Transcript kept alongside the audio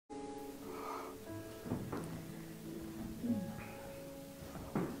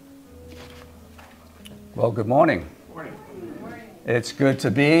Well, good morning. It's good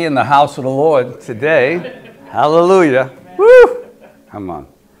to be in the house of the Lord today. Hallelujah. Woo! Come on.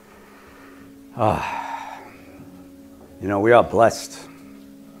 We are blessed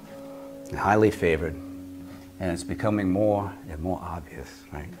and highly favored, and it's becoming more and more obvious,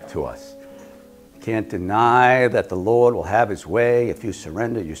 right, to us. Can't deny that the Lord will have his way. If you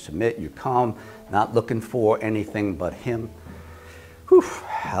surrender, you submit, you come, not looking for anything but him. Whew.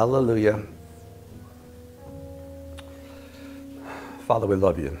 Hallelujah. Father, we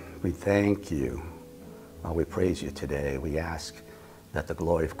love you. We thank you. We praise you today. We ask that the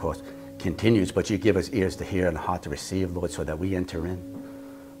glory, of course, continues, but you give us ears to hear and a heart to receive, Lord, so that we enter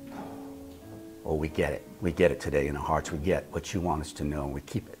in. Oh, we get it. We get it today in our hearts. We get what you want us to know, and we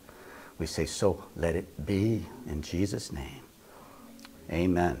keep it. We say, so let it be in Jesus' name.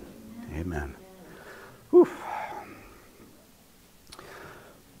 Amen. Amen. Whew.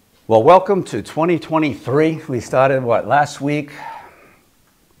 Well, welcome to 2023. We started, last week?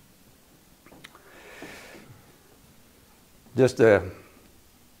 Just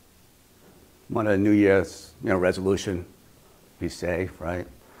one of the New Year's, resolution, we say, right?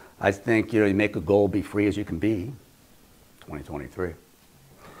 I think, you make a goal, be free as you can be, 2023.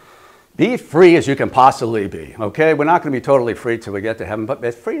 Be free as you can possibly be, okay? We're not going to be totally free till we get to heaven, but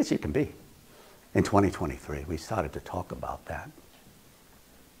as free as you can be in 2023. We started to talk about that.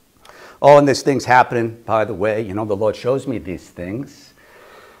 Oh, and there's things happening, by the way. The Lord shows me these things.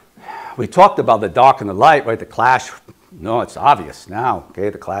 We talked about the dark and the light, right? The clash. No, it's obvious now, okay?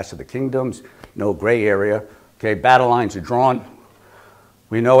 The clash of the kingdoms, no gray area, okay? Battle lines are drawn.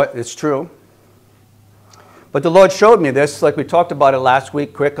 We know it, it's true. But the Lord showed me this, like we talked about it last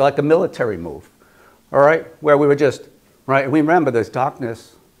week, quick, like a military move, all right? Where we were just, right? We remember this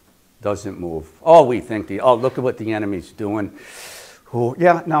darkness doesn't move. Oh, we think, look at what the enemy's doing.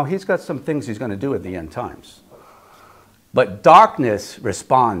 Now he's got some things he's going to do at the end times. But darkness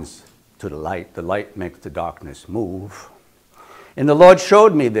responds to the light. The light makes the darkness move. And the Lord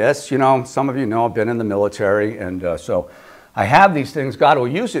showed me this. Some of you know I've been in the military, and so I have these things. God will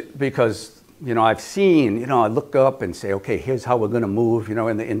use it because, I've seen, I look up and say, okay, here's how we're going to move,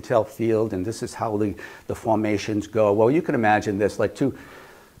 in the intel field, and this is how the formations go. Well, you can imagine this, like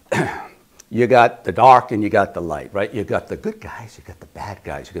you got the dark and you got the light, right? You got the good guys, you got the bad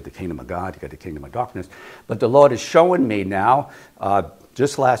guys, you got the kingdom of God, you got the kingdom of darkness. But the Lord is showing me now,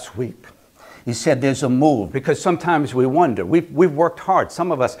 just last week, he said there's a move, because sometimes we wonder. We've worked hard.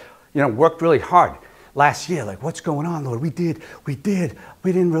 Some of us, worked really hard last year. Like, what's going on, Lord? We did. We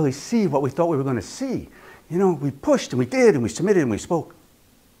didn't really see what we thought we were going to see. We pushed and we did and we submitted and we spoke.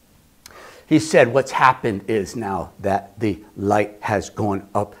 He said what's happened is now that the light has gone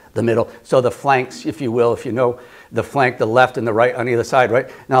up the middle. So the flanks, if you will, if you know the flank, the left and the right on either side, right?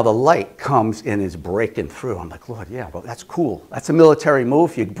 Now the light comes and is breaking through. I'm like, Lord, yeah, well, that's cool. That's a military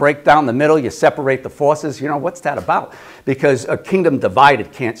move. You break down the middle, you separate the forces. What's that about? Because a kingdom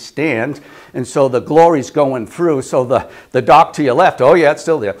divided can't stand. And so the glory's going through. So the dark to your left, oh yeah, it's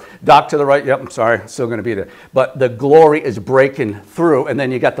still there. Dark to the right, yep, I'm sorry, it's still going to be there. But the glory is breaking through. And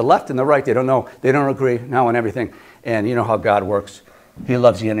then you got the left and the right. They don't know. They don't agree now on everything. And you know how God works. He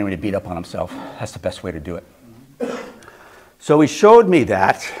loves the enemy to beat up on himself. That's the best way to do it. So he showed me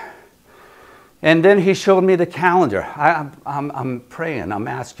that. And then he showed me the calendar. I'm praying, I'm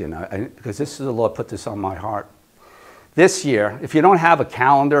asking, because this is the Lord put this on my heart. This year, if you don't have a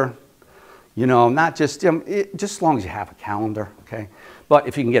calendar, not just as long as you have a calendar, okay? But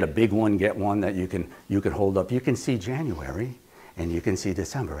if you can get a big one, get one that you can hold up. You can see January and you can see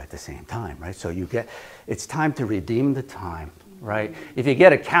December at the same time, right? So it's time to redeem the time, right? If you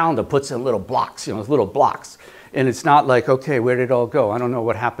get a calendar, puts in little blocks, little blocks. And it's not like, okay, where did it all go? I don't know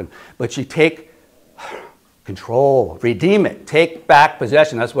what happened. But you take control, redeem it, take back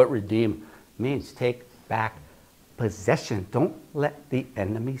possession. That's what redeem means, take back possession. Don't let the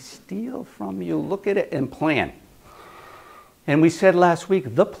enemy steal from you. Look at it and plan. And we said last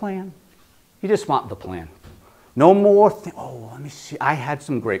week, the plan. You just want the plan. No more, let me see. I had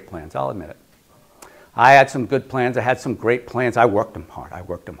some great plans, I'll admit it. I had some good plans. I had some great plans. I worked them hard.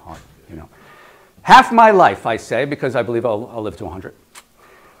 Half my life, I say, because I believe I'll live to 100.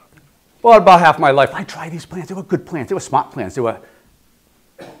 Well, about half my life, I tried these plans. They were good plans. They were smart plans. They were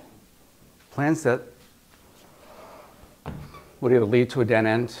plans that would either lead to a dead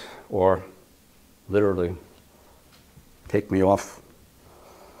end or literally take me off.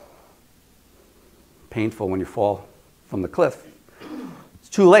 Painful when you fall from the cliff. It's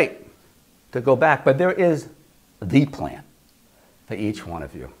too late to go back, but there is the plan for each one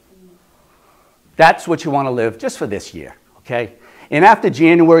of you. That's what you want to live just for this year, okay? And after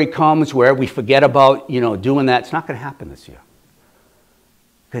January comes where we forget about, doing that, it's not going to happen this year.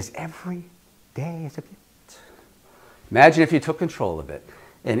 Because every day is a gift. Imagine if you took control of it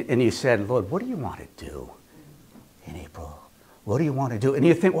and you said, Lord, what do you want to do in April? What do you want to do? And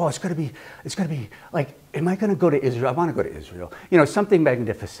you think, well, it's going to be like, am I going to go to Israel? I want to go to Israel. Something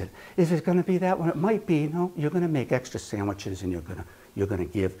magnificent. Is it going to be that one? It might be. No, you're going to make extra sandwiches and you're going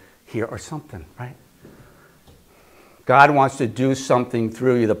to give here or something, right? God wants to do something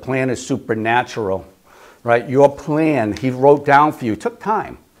through you. The plan is supernatural, right? Your plan, he wrote down for you, took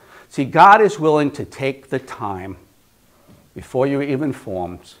time. See, God is willing to take the time before you even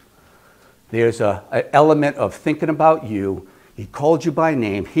formed. There's an element of thinking about you. He called you by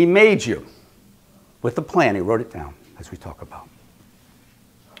name. He made you with a plan. He wrote it down, as we talk about.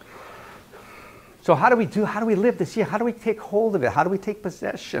 So how do we live this year? How do we take hold of it? How do we take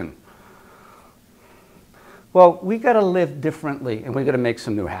possession? Well, we got to live differently, and we got to make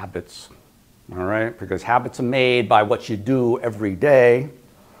some new habits, all right? Because habits are made by what you do every day,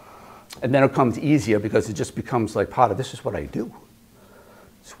 and then it comes easier because it just becomes like part of this is what I do.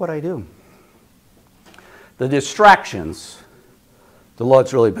 It's what I do. The distractions, the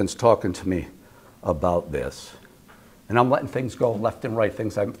Lord's really been talking to me about this, and I'm letting things go left and right,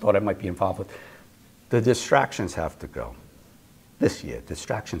 things I thought I might be involved with. The distractions have to go. This year,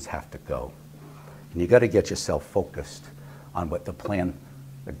 distractions have to go. And you got to get yourself focused on what the plan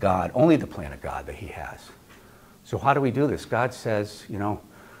of God, only the plan of God that he has. So how do we do this? God says,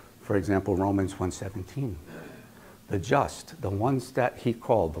 for example, Romans 1:17, the just, the ones that he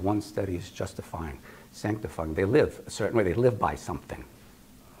called, the ones that he's justifying, sanctifying, they live a certain way. They live by something.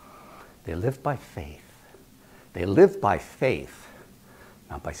 They live by faith. They live by faith,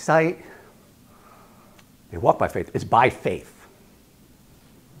 not by sight. They walk by faith. It's by faith.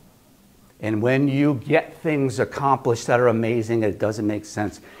 And when you get things accomplished that are amazing, it doesn't make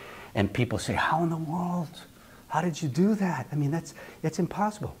sense, and people say, how in the world? How did you do that? I mean, it's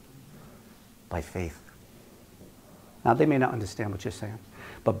impossible. By faith. Now, they may not understand what you're saying,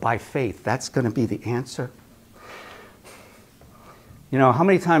 but by faith, that's going to be the answer. How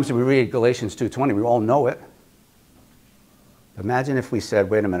many times do we read Galatians 2:20? We all know it. Imagine if we said,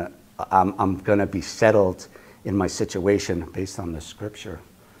 wait a minute, I'm going to be settled in my situation based on the scripture.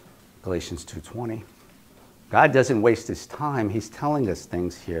 Galatians 2:20. God doesn't waste his time. He's telling us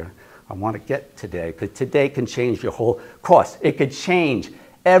things here. I want to get today, because today can change your whole course. It could change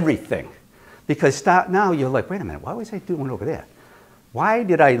everything. Because now you're like, wait a minute, what was I doing over there? Why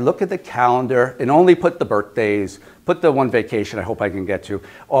did I look at the calendar and only put the birthdays, put the one vacation I hope I can get to,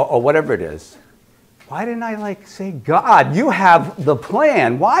 or whatever it is? Why didn't I say, God, you have the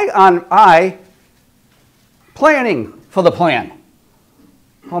plan. Why am I planning for the plan?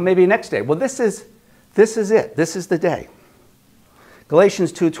 Well, maybe next day. Well, this is it. This is the day.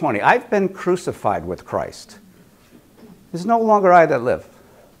 Galatians 2:20. I've been crucified with Christ. It's no longer I that live.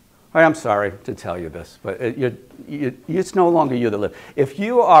 I'm sorry to tell you this, but it's no longer you that live. If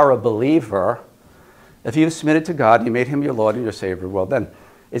you are a believer, if you've submitted to God, you made him your Lord and your Savior, well, then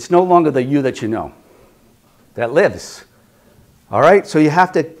it's no longer the you that you know that lives. All right? So you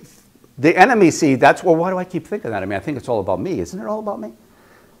have to, the enemy, see, that's, well, why do I keep thinking that? I think it's all about me. Isn't it all about me?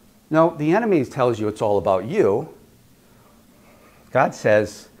 No, the enemy tells you it's all about you. God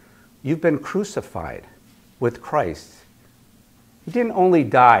says, you've been crucified with Christ. He didn't only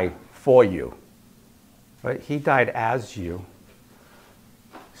die for you, right? He died as you,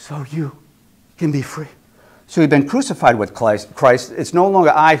 so you can be free. So you've been crucified with Christ. It's no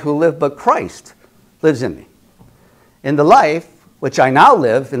longer I who live, but Christ lives in me. In the life which I now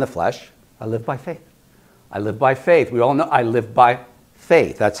live in the flesh, I live by faith. I live by faith. We all know I live by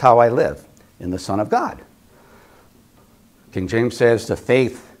faith. That's how I live, in the Son of God. King James says the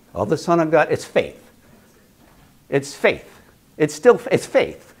faith of the Son of God, it's faith. It's faith. It's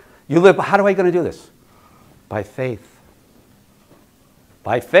faith. You live, how am I going to do this? By faith.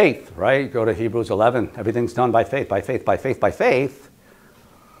 By faith, right? Go to Hebrews 11. Everything's done by faith, by faith, by faith, by faith.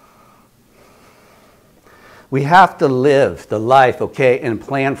 We have to live the life, okay, and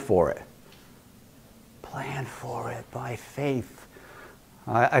plan for it. Plan for it by faith.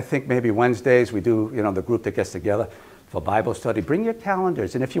 I think maybe Wednesdays we do, the group that gets together for Bible study. Bring your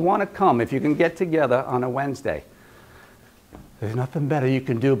calendars, and if you want to come, if you can get together on a Wednesday, there's nothing better you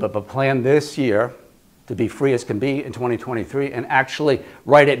can do but plan this year to be free as can be in 2023 and actually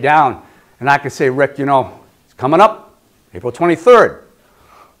write it down. And I could say, Rick, it's coming up, April 23rd,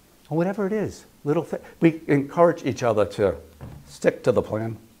 or whatever it is. We encourage each other to stick to the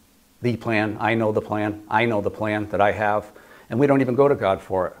plan. The plan, I know the plan that I have, and we don't even go to God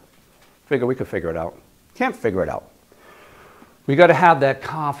for it. We could figure it out. Can't figure it out. We got to have that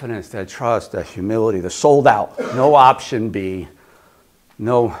confidence, that trust, that humility, the sold out. No option B.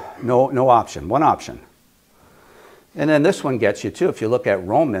 No option. One option. And then this one gets you too. If you look at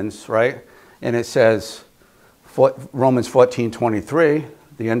Romans, right? And it says, Romans 14:23,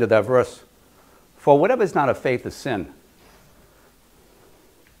 the end of that verse, for whatever is not of faith is sin.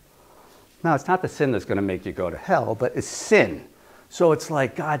 Now, it's not the sin that's going to make you go to hell, but it's sin. So it's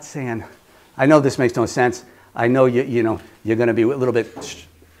like God saying, I know this makes no sense. I know you're going to be a little bit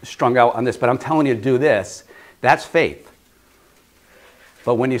strung out on this, but I'm telling you to do this. That's faith.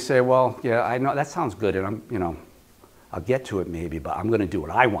 But when you say, well, yeah, I know that sounds good, and I'll get to it maybe, but I'm going to do what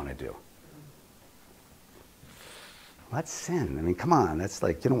I want to do. Well, that's sin. I mean, come on. That's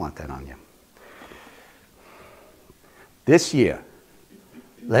like, you don't want that on you. This year,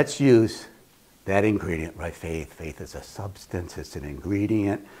 let's use that ingredient, right? Faith. Faith is a substance. It's an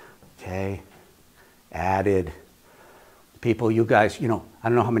ingredient, okay? Added. People, you guys, I don't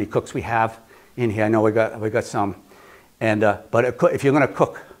know how many cooks we have in here. I know we got some. And but if you're going to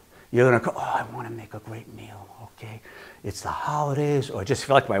cook, oh, I want to make a great meal, okay? It's the holidays, or just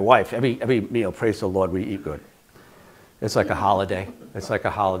feel like my wife. Every meal, praise the Lord, we eat good. It's like a holiday. It's like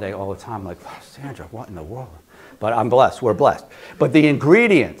a holiday all the time. Like, oh, Sandra, what in the world? But I'm blessed. We're blessed. But the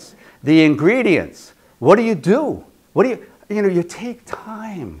ingredients. What do you do? You take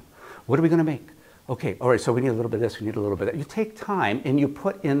time. What are we going to make? Okay, all right, so we need a little bit of this, we need a little bit of that. You take time and you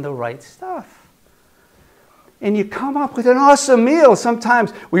put in the right stuff. And you come up with an awesome meal.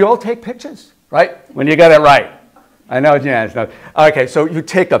 Sometimes we all take pictures, right? When you get it right. I know, Jan. No. Okay, so you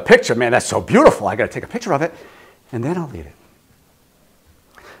take a picture. Man, that's so beautiful. I got to take a picture of it. And then I'll eat it.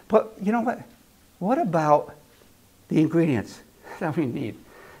 But you know what? What about the ingredients that we need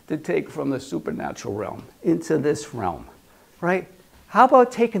to take from the supernatural realm into this realm, right? How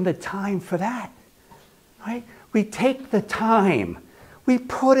about taking the time for that, right? We take the time. We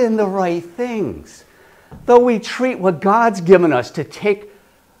put in the right things. Though we treat what God's given us to take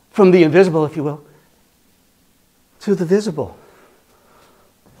from the invisible, if you will, to the visible.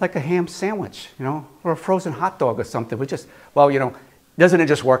 Like a ham sandwich, or a frozen hot dog or something. We just, doesn't it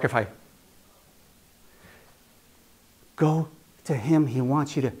just work if I go to Him? He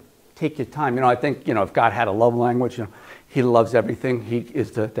wants you to take your time. I think, if God had a love language, He loves everything. He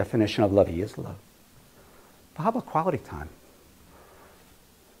is the definition of love. He is love. But how about quality time?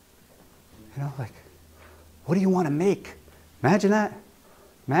 What do you want to make? Imagine that.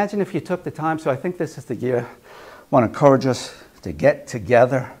 Imagine if you took the time. So I think this is the year. I want to encourage us to get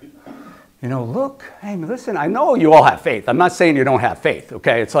together. Look, hey, listen, I know you all have faith. I'm not saying you don't have faith,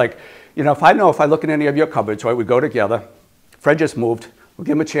 okay? It's like, if I look in any of your cupboards, right, we go together. Fred just moved. We'll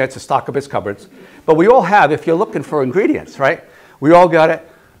give him a chance to stock up his cupboards. But we all have, if you're looking for ingredients, right? We all got it.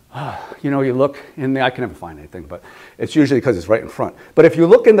 You look in there. I can never find anything, but it's usually because it's right in front. But if you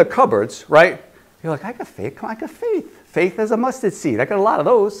look in the cupboards, right, you're like, I got faith. Come on, I got faith. Faith as a mustard seed. I got a lot of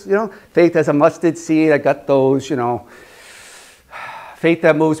those, Faith as a mustard seed. I got those, Faith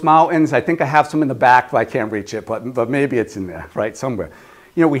that moves mountains. I think I have some in the back, but I can't reach it. But maybe it's in there, right, somewhere.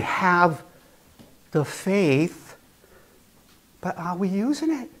 We have the faith, but are we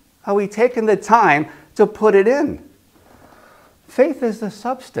using it? Are we taking the time to put it in? Faith is the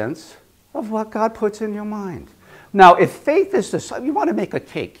substance of what God puts in your mind. Now, if faith is you want to make a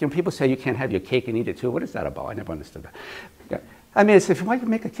cake. People say you can't have your cake and eat it too. What is that about? I never understood that. Yeah. I mean, why would you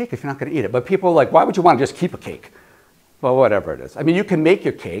make a cake if you're not going to eat it? But people are like, why would you want to just keep a cake? Well, whatever it is. I mean, you can make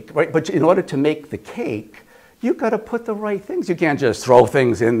your cake, right? But in order to make the cake, you've got to put the right things. You can't just throw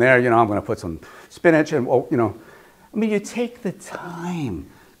things in there. I'm going to put some spinach and, I mean, you take the time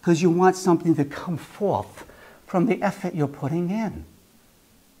because you want something to come forth from the effort you're putting in.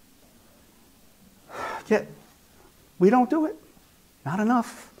 Yet, we don't do it. Not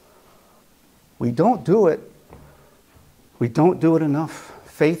enough. We don't do it. We don't do it enough.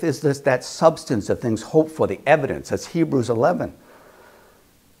 Faith is that substance of things hoped for, the evidence. That's Hebrews 11.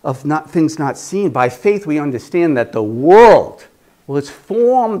 Of things not seen. By faith we understand that the world was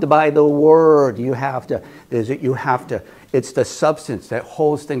formed by the Word. It's the substance that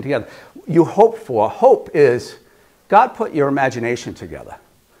holds things together. You hope for. Hope is God put your imagination together.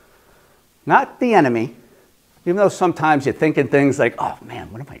 Not the enemy. Even though sometimes you're thinking things like, oh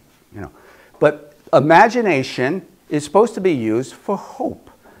man, what am I, But imagination is supposed to be used for hope.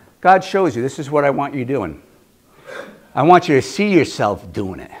 God shows you, this is what I want you doing. I want you to see yourself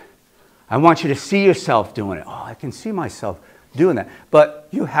doing it. I want you to see yourself doing it. Oh, I can see myself doing that. But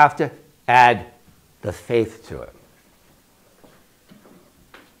you have to add the faith to it.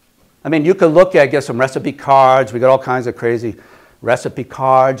 I mean, you could look at, get some recipe cards. We got all kinds of crazy recipe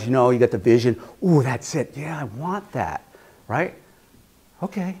cards. You got the vision. Ooh, that's it. Yeah, I want that. right?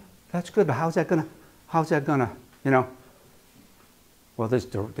 Okay, that's good, but how's that gonna, you know? Well, there's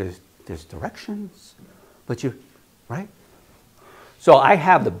directions, but you, right? So I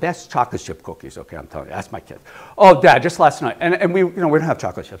have the best chocolate chip cookies, okay, I'm telling you, that's my kid. Oh, Dad, just last night, and we, you know, we don't have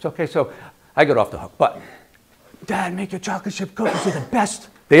chocolate chips, okay, so I get off the hook, but Dad, make your chocolate chip cookies, they're the best.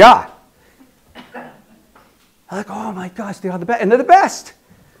 They are. I'm like, oh my gosh, they are the best, and they're the best.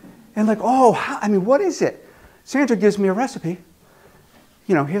 And like, oh, I mean, what is it? Sandra gives me a recipe.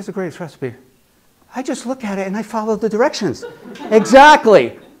 You know, here's the greatest recipe. I just look at it and I follow the directions.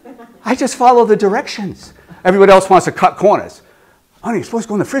 Exactly. I just follow the directions. Everybody else wants to cut corners. Honey, you're supposed to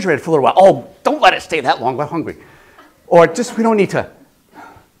go in the refrigerator for a little while. Oh, don't let it stay that long. We're hungry. Or just, we don't need to.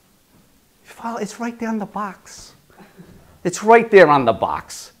 Follow, it's right there on the box. It's right there on the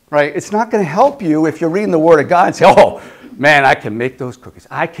box, right? It's not going to help you if you're reading the Word of God and say, oh, man, I can make those cookies.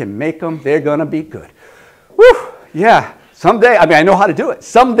 I can make them. They're going to be good. Whew, yeah. Someday, I mean, I know how to do it.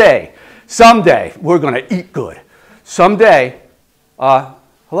 Someday, we're going to eat good. Someday,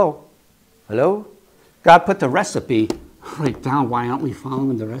 hello? God put the recipe right down. Why aren't we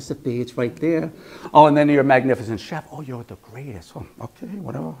following the recipe? It's right there. Oh, and then you're a magnificent chef. Oh, you're the greatest. Oh, okay,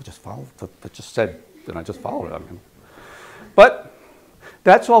 whatever. I just followed. That just said, then I just followed it. I mean, but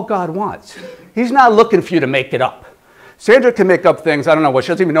that's all God wants. He's not looking for you to make it up. Sandra can make up things. I don't know what. She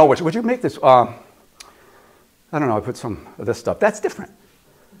doesn't even know what. Would you make this? I don't know, I put some of this stuff. That's different.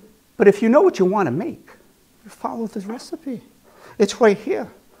 But if you know what you want to make, you follow this recipe. It's right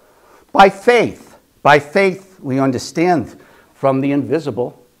here. By faith, we understand from the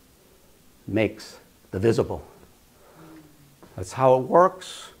invisible makes the visible. That's how it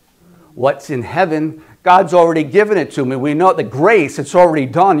works. What's in heaven, God's already given it to me. We know the grace, it's already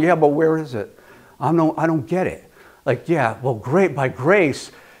done. Yeah, but where is it? I don't get it. Like, yeah, well, great, by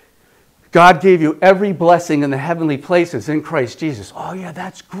grace, God gave you every blessing in the heavenly places in Christ Jesus. Oh, yeah,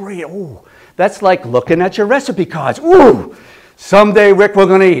 that's great. Oh, that's like looking at your recipe cards. Ooh, someday, Rick, we're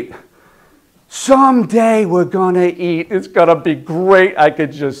going to eat. Someday we're going to eat. It's going to be great. I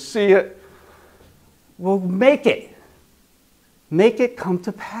could just see it. Well, make it. Make it come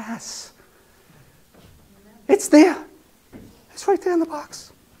to pass. It's there. It's right there in the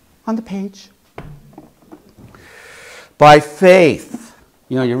box, on the page. By faith.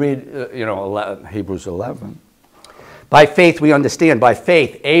 You know, you read, Hebrews 11. By faith we understand. By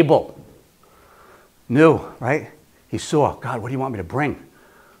faith, Abel knew, right? He saw, God, what do you want me to bring?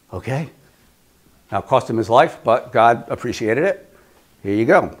 Okay. Now, it cost him his life, but God appreciated it. Here you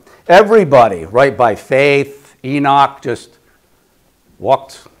go. Everybody, right, by faith. Enoch just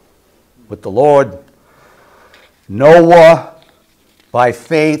walked with the Lord. Noah, by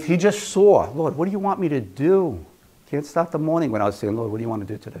faith, he just saw, Lord, what do you want me to do? Can't stop the morning when I was saying, Lord, what do you want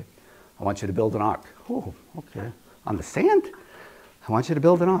to do today? I want you to build an ark. Oh, okay. On the sand? I want you to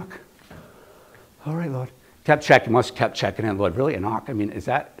build an ark. All right, Lord. Kept checking in. Lord, really, an ark? I mean, is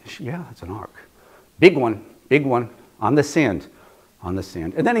that? Yeah, it's an ark. Big one, on the sand. And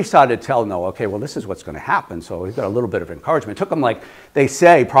then he started to tell Noah, okay, well, this is what's going to happen. So he got a little bit of encouragement. It took him, like, they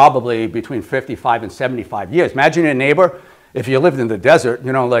say, probably between 55 and 75 years. Imagine your neighbor, if you lived in the desert,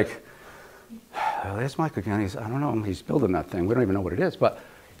 you know, like, oh, there's Mike again. I don't know, he's building that thing. We don't even know what it is. But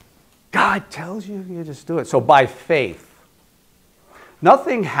God tells you, you just do it. So by faith.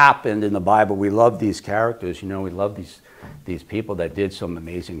 Nothing happened in the Bible. We love these characters. You know, we love these people that did some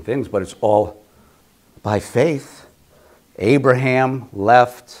amazing things. But it's all by faith. Abraham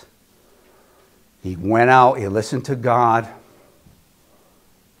left. He went out. He listened to God.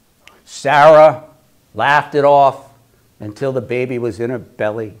 Sarah laughed it off until the baby was in her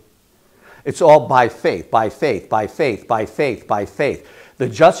belly. It's all by faith, by faith, by faith, by faith, by faith. The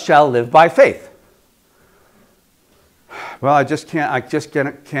just shall live by faith. Well, I just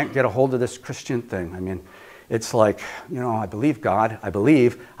can't get a hold of this Christian thing. I mean, it's like, you know, I believe God. I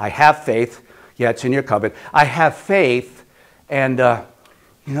believe. I have faith. Yeah, it's in your cupboard. I have faith, and,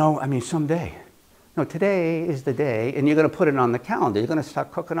 you know, I mean, someday. No, today is the day, and you're going to put it on the calendar. You're going to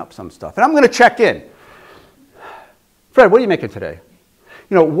start cooking up some stuff. And I'm going to check in. Fred, what are you making today?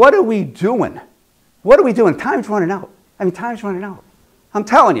 You know, what are we doing? What are we doing? Time's running out. I mean, time's running out. I'm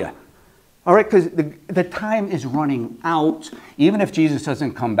telling you. All right, because the time is running out. Even if Jesus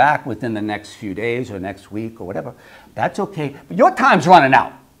doesn't come back within the next few days or next week or whatever, that's okay. But your time's running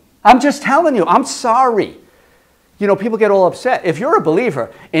out. I'm just telling you. I'm sorry. You know, people get all upset. If you're a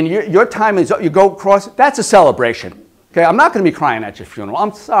believer and your time is up, you go across, that's a celebration. Okay, I'm not going to be crying at your funeral.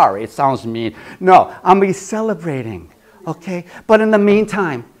 I'm sorry. It sounds mean. No, I'm going to be celebrating. Okay, but in the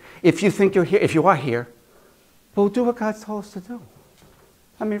meantime, if you think you're here, if you are here, well, do what God's told us to do.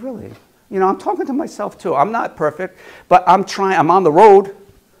 I mean, really. You know, I'm talking to myself too. I'm not perfect, but I'm trying. I'm on the road.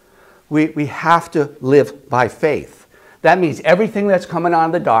 We have to live by faith. That means everything that's coming out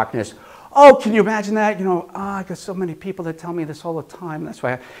of the darkness. Oh, can you imagine that? You know, I got so many people that tell me this all the time. That's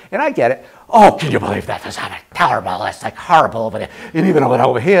why, and I get it. Oh, can you believe that? That's not terrible. It's like horrible over there. And even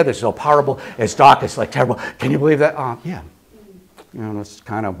over here, this is so horrible. It's dark. It's like terrible. Can you believe that? Yeah. You know, that's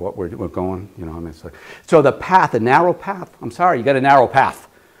kind of what we're going. You know, I mean, it's like, so the path, the narrow path. I'm sorry, you got a narrow path,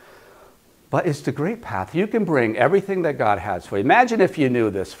 but it's the great path. You can bring everything that God has for you. Imagine if you knew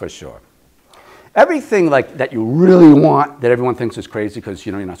this for sure. Everything like that you really want, that everyone thinks is crazy because,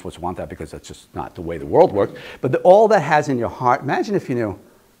 you know, you're not supposed to want that because that's just not the way the world works. But all that has in your heart, imagine if you knew,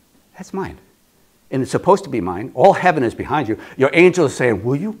 that's mine. And it's supposed to be mine. All heaven is behind you. Your angel is saying,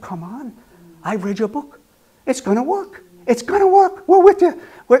 will you come on? I read your book. It's going to work. It's going to work. We're with you.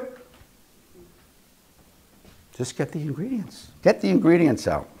 Just get the ingredients. Get the ingredients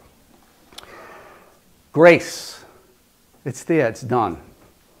out. Grace. It's there. It's done.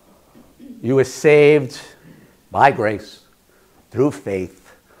 You were saved by grace, through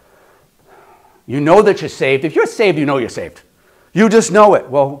faith. You know that you're saved. If you're saved, you know you're saved. You just know it.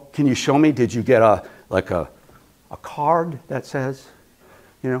 Well, can you show me? Did you get a card that says,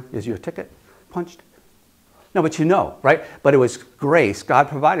 you know, is your ticket punched? No, but you know, right? But it was grace. God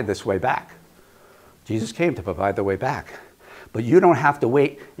provided this way back. Jesus came to provide the way back. But you don't have to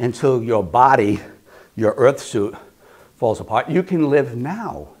wait until your body, your earth suit, falls apart. You can live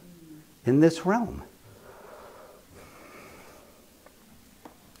now in this realm.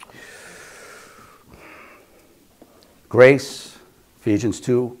 Grace, Ephesians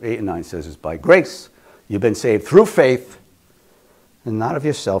 2, 8 and 9 says, is by grace you've been saved through faith, and not of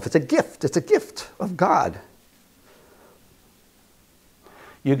yourself. It's a gift. It's a gift of God.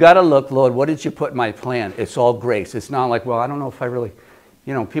 You got to look, Lord, what did you put in my plan? It's all grace. It's not like, well, I don't know if I really,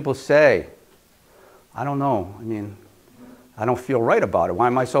 you know, people say, I don't know. I mean, I don't feel right about it. Why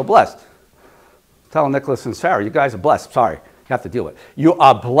am I so blessed? Tell Nicholas and Sarah, you guys are blessed. Sorry, you have to deal with it. You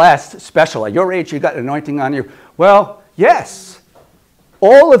are blessed, special. At your age, you got anointing on you. Well, yes.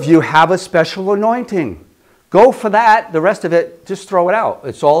 All of you have a special anointing. Go for that. The rest of it, just throw it out.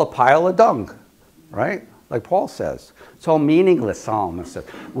 It's all a pile of dung, right? Like Paul says. It's all meaningless, Solomon says.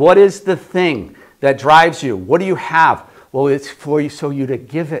 What is the thing that drives you? What do you have? Well, it's for you, so you to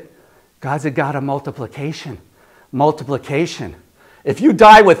give it. God's a God of multiplication. Multiplication. If you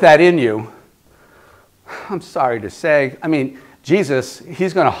die with that in you, I'm sorry to say, I mean, Jesus,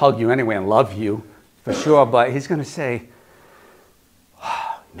 he's going to hug you anyway and love you for sure, but he's going to say,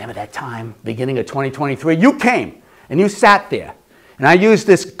 oh, remember that time, beginning of 2023, you came and you sat there. And I used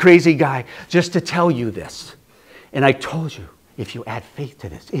this crazy guy just to tell you this. And I told you, if you add faith to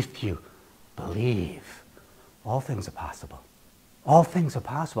this, if you believe, all things are possible. All things are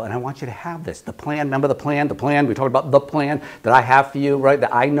possible. And I want you to have this. The plan, remember the plan? The plan, we talked about the plan that I have for you, right?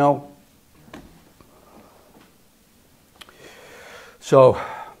 That I know. So,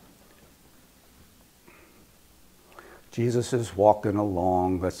 Jesus is walking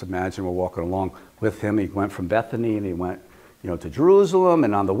along. Let's imagine we're walking along with him. He went from Bethany and he went, you know, to Jerusalem.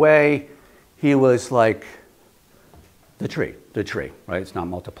 And on the way, he was like the tree, right? It's not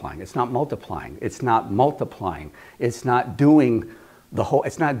multiplying. It's not multiplying. It's not multiplying. It's not doing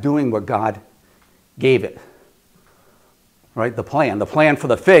it's not doing what God gave it, right? The plan for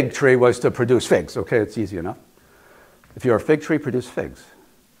the fig tree was to produce figs. Okay, it's easy enough. If you're a fig tree, produce figs.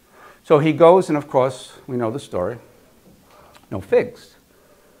 So he goes, and of course, we know the story. No figs.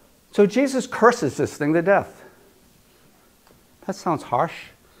 So Jesus curses this thing to death. That sounds harsh.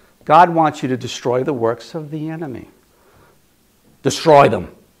 God wants you to destroy the works of the enemy. Destroy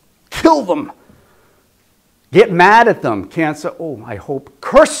them. Kill them. Get mad at them. Cancer, oh, I hope.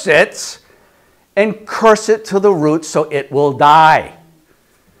 Curse it, and curse it to the root so it will die.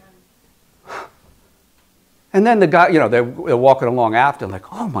 And then the guy, you know, they're walking along after,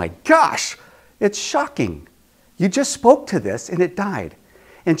 like, oh my gosh, it's shocking. You just spoke to this and it died.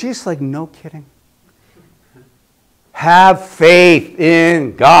 And Jesus like, no kidding. Have faith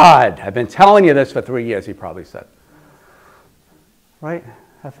in God. I've been telling you this for 3 years, he probably said. Right?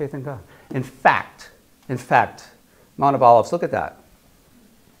 Have faith in God. In fact, Mount of Olives, look at that.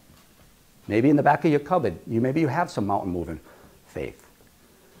 Maybe in the back of your cupboard, maybe you have some mountain moving faith.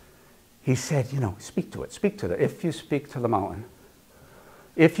 He said, you know, speak to it. Speak to it. If you speak to the mountain,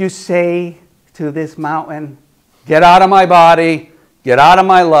 if you say to this mountain, get out of my body, get out of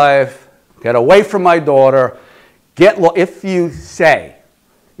my life, get away from my daughter, if you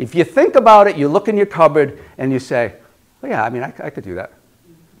think about it, you look in your cupboard and you say, oh yeah, I mean, I could do that.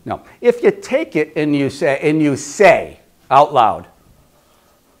 No. If you take it and you say out loud,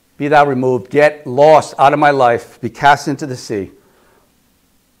 be thou removed, get lost out of my life, be cast into the sea.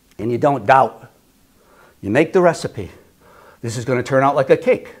 And you don't doubt. You make the recipe. This is going to turn out like a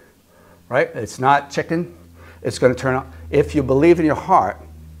cake, right? It's not chicken. It's going to turn out. If you believe in your heart,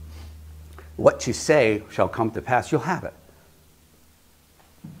 what you say shall come to pass. You'll have it.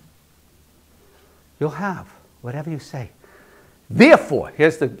 You'll have whatever you say. Therefore,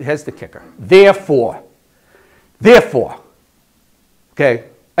 here's the kicker. Therefore, okay,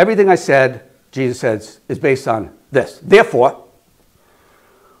 everything I said, Jesus says, is based on this. Therefore,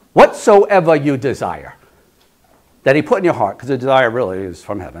 whatsoever you desire, that he put in your heart, because the desire really is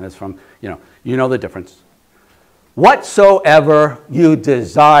from heaven. It's from, you know the difference. Whatsoever you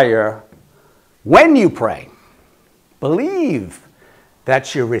desire, when you pray, believe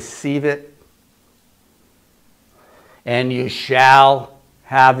that you receive it, and you shall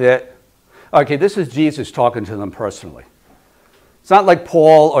have it. Okay, this is Jesus talking to them personally. It's not like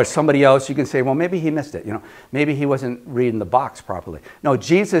Paul or somebody else. You can say, well, maybe he missed it. Maybe he wasn't reading the box properly. No,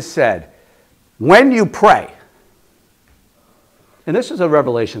 Jesus said, when you pray, and this is a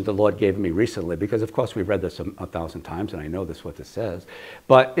revelation the Lord gave me recently, because of course we've read this 1,000 times, and I know this is what this says.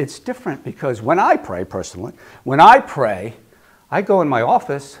 But it's different because when I pray personally, I go in my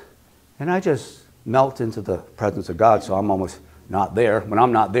office and I just melt into the presence of God, so I'm almost not there. When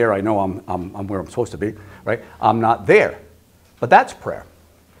I'm not there, I know I'm where I'm supposed to be, right? I'm not there. But that's prayer.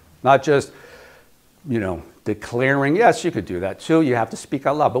 Not just, declaring. Yes, you could do that too. You have to speak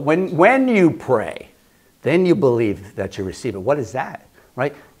out loud. But when you pray, then you believe that you receive it. What is that,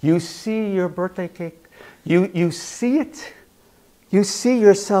 right? You see your birthday cake. You see it. You see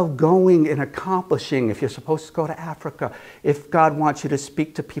yourself going and accomplishing, if you're supposed to go to Africa, if God wants you to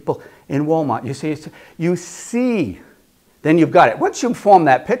speak to people in Walmart, you see, then you've got it. Once you form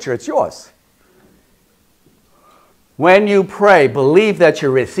that picture, it's yours. When you pray, believe that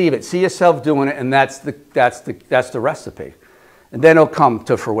you receive it. See yourself doing it, and that's the recipe. And then it'll come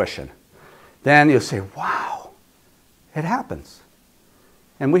to fruition. Then you'll say, wow, it happens.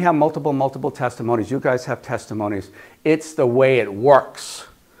 And we have multiple testimonies. You guys have testimonies. It's the way it works.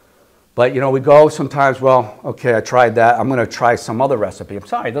 But, we go sometimes, well, okay, I tried that. I'm going to try some other recipe. I'm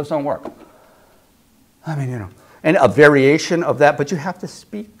sorry, those don't work. And a variation of that, but you have to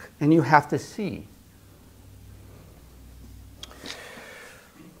speak and you have to see.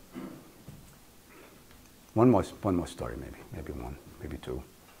 One more story, maybe one, maybe two.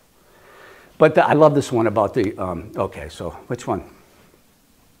 But I love this one about the, okay, so which one?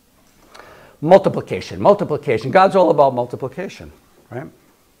 Multiplication. God's all about multiplication, right?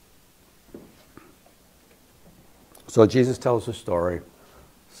 So Jesus tells a story,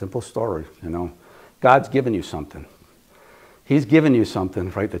 simple story, God's given you something. He's given you something,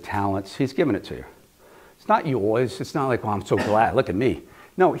 right? The talents, he's given it to you. It's not yours. It's not like, well, I'm so glad, look at me.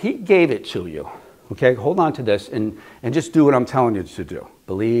 No, he gave it to you, okay? Hold on to this and just do what I'm telling you to do.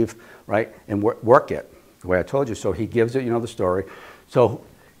 Believe, right? And work it the way I told you. So he gives it, the story. So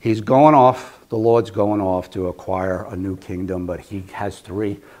he's going off, the Lord's going off to acquire a new kingdom, but he has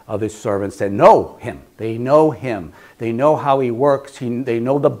 3 of his servants that know him. They know him. They know how he works. They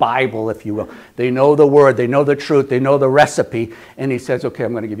know the Bible, if you will. They know the word. They know the truth. They know the recipe. And he says, okay,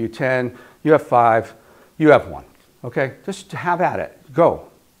 I'm going to give you 10. You have 5. You have 1. Okay? Just have at it. Go.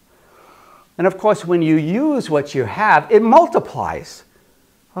 And of course, when you use what you have, it multiplies.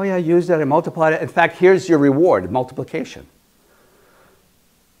 Oh yeah, use that and multiply it. In fact, here's your reward, multiplication.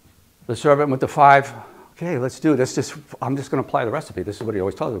 The servant with the 5, okay, let's do this. I'm just going to apply the recipe. This is what he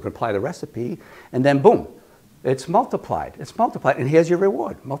always tells us. We're going to apply the recipe, and then boom, it's multiplied. It's multiplied, and here's your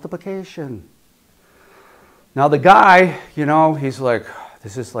reward, multiplication. Now the guy, he's like,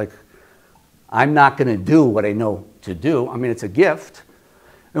 this is like, I'm not going to do what I know to do. It's a gift.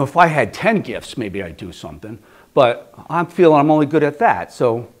 If I had 10 gifts, maybe I'd do something, but I'm feeling I'm only good at that.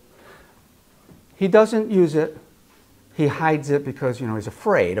 So he doesn't use it. He hides it because, he's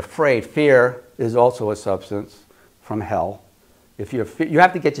afraid. Fear is also a substance from hell. If you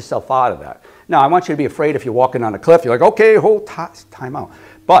have to get yourself out of that. Now, I want you to be afraid if you're walking on a cliff. You're like, okay, hold time out.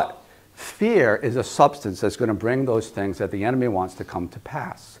 But fear is a substance that's going to bring those things that the enemy wants to come to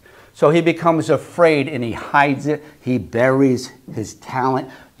pass. So he becomes afraid and he hides it. He buries his talent,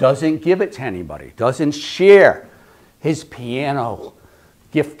 doesn't give it to anybody, doesn't share his piano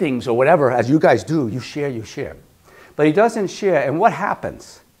giftings or whatever. As you guys do, you share. But he doesn't share, and what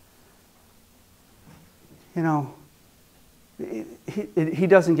happens? He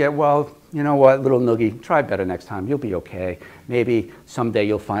doesn't get, well, you know what, little noogie, try better next time. You'll be okay. Maybe someday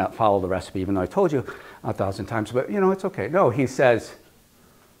you'll follow the recipe, even though I told you 1,000 times, but, it's okay. No, he says,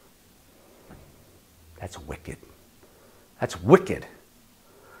 that's wicked. That's wicked.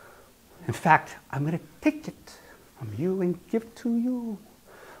 In fact, I'm going to take it from you and give it to you.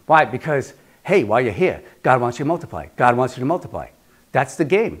 Why? Because, hey, while you're here, God wants you to multiply. God wants you to multiply. That's the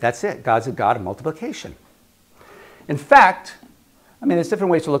game. That's it. God's a God of multiplication. In fact, I mean, there's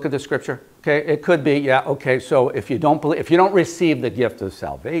different ways to look at the scripture. Okay, it could be, yeah, okay, so if you don't believe, if you don't receive the gift of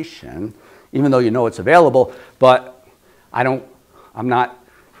salvation, even though you know it's available, but I'm not,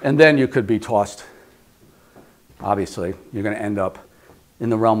 and then you could be tossed. Obviously, you're going to end up in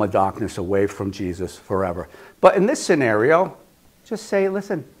the realm of darkness away from Jesus forever. But in this scenario, just say,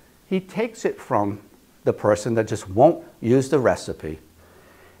 listen, he takes it from the person that just won't use the recipe,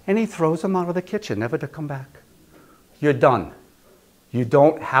 and he throws them out of the kitchen, never to come back. You're done. You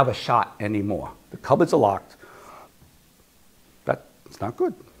don't have a shot anymore. The cupboards are locked. That's not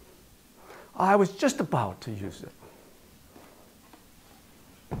good. I was just about to use it.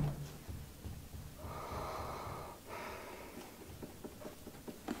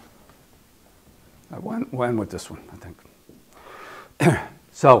 I went with this one, I think.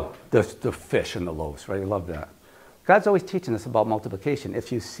 So, the fish and the loaves, right? I love that. God's always teaching us about multiplication.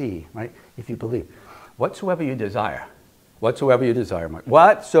 If you see, right? If you believe. Whatsoever you desire. Whatsoever you desire.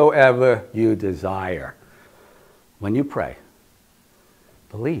 Whatsoever you desire. When you pray,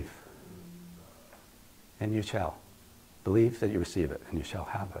 believe, and you shall. Believe that you receive it, and you shall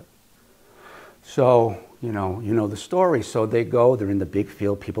have it. So, you know the story. So they go, they're in the big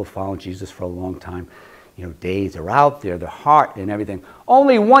field. People follow Jesus for a long time. You know, days are out there, the heart and everything.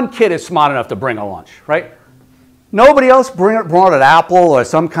 Only one kid is smart enough to bring a lunch, right? Nobody else brought an apple or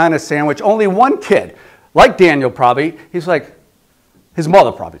some kind of sandwich. Only one kid, like Daniel probably. He's like, his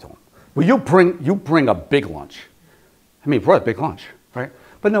mother probably told him, well, you bring a big lunch. I mean, he brought a big lunch, right?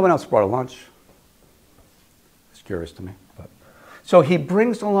 But no one else brought a lunch. It's curious to me. So he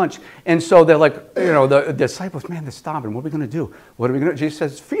brings the lunch, and so they're like, you know, the disciples, man, they're starving. What are we going to do? What are we going to do? Jesus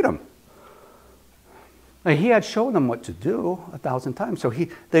says, feed them. Now, he had shown them what to do 1,000 times, so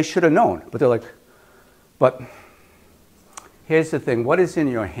they should have known. But they're like, but here's the thing. What is in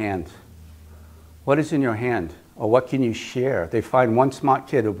your hand? What is in your hand? Or what can you share? They find one smart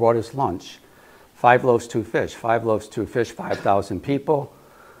kid who brought his lunch. 5 loaves, 2 fish. 5 loaves, 2 fish, 5,000 people.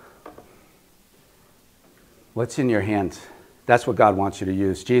 What's in your hand? That's what God wants you to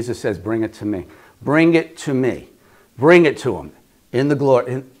use. Jesus says, bring it to me. Bring it to me. Bring it to him. In the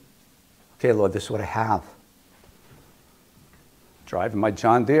glory. Okay, Lord, this is what I have. Driving my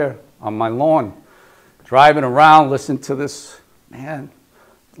John Deere on my lawn. Driving around, listening to this. Man,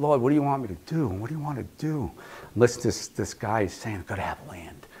 Lord, what do you want me to do? What do you want to do? Listen to this guy saying, I've got to have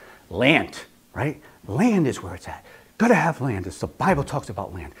land. Land, right? Land is where it's at. Got to have land. The Bible talks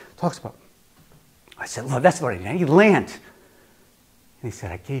about land. I said, Lord, that's what I need. Land. And he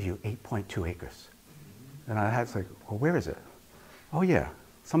said, I gave you 8.2 acres. And I was like, well, where is it? Oh, yeah.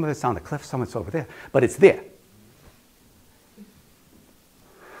 Some of it's on the cliff, some of it's over there. But it's there.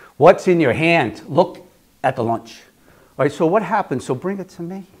 What's in your hand? Look at the lunch. All right, so what happens? So bring it to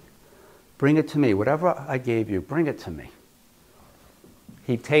me. Bring it to me. Whatever I gave you, bring it to me.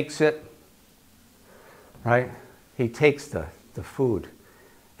 He takes it, right? He takes the food.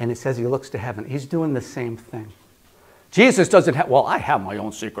 And it says he looks to heaven. He's doing the same thing. Jesus doesn't have, well, I have my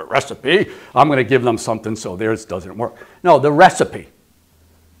own secret recipe. I'm going to give them something so theirs doesn't work. No, the recipe.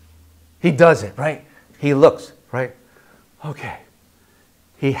 He does it, right? He looks, right? Okay.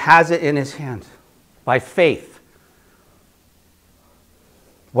 He has it in his hand by faith.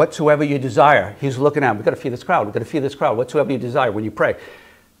 Whatsoever you desire, he's looking at. We've got to feed this crowd. We've got to feed this crowd. Whatsoever you desire when you pray,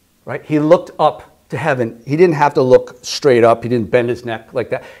 right? He looked up to heaven. He didn't have to look straight up. He didn't bend his neck like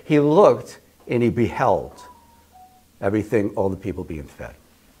that. He looked and he beheld everything, all the people being fed.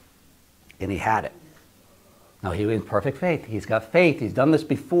 And he had it. Now, he was in perfect faith. He's got faith. He's done this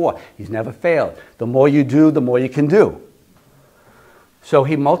before. He's never failed. The more you do, the more you can do. So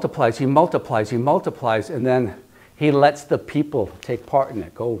he multiplies, he multiplies, he multiplies, and then he lets the people take part in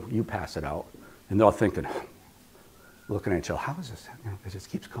it. Go, you pass it out. And they're all thinking, looking at each other, how is this? You know, it just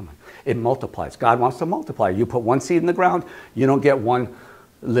keeps coming. It multiplies. God wants to multiply. You put one seed in the ground, you don't get one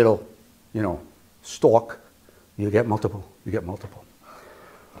little, stalk. You get multiple. You get multiple.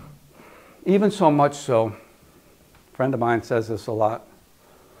 Even so much so, a friend of mine says this a lot,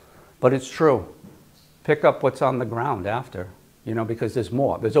 but it's true. Pick up what's on the ground after, because there's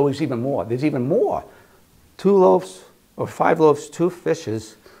more. There's always even more. There's even more. 2 loaves or 5 loaves, 2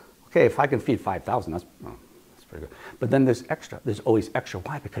 fishes. Okay, if I can feed 5,000, that's pretty good. But then there's extra. There's always extra.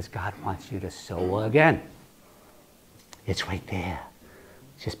 Why? Because God wants you to sow again. It's right there.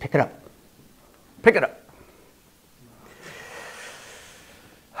 Just pick it up. Pick it up.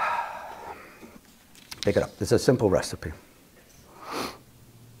 Pick it up. It's a simple recipe.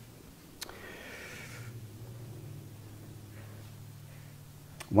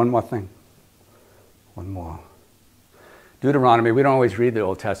 One more thing. One more. Deuteronomy, we don't always read the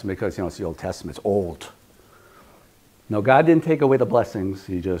Old Testament because, it's the Old Testament. It's old. No, God didn't take away the blessings.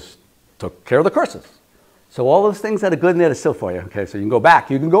 He just took care of the curses. So all those things that are good in there are still for you. Okay, so you can go back.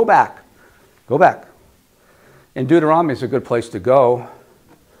 You can go back. Go back. And Deuteronomy is a good place to go.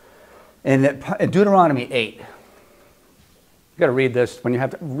 In Deuteronomy 8, you got to read this when you have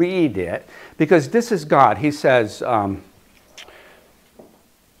to read it, because this is God. He says to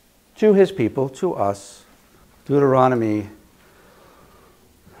his people, to us, Deuteronomy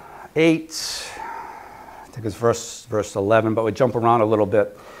 8, I think it's verse 11, but we jump around a little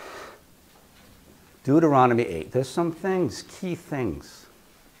bit. Deuteronomy 8, there's some things, key things.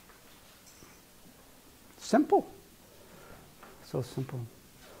 Simple. So simple.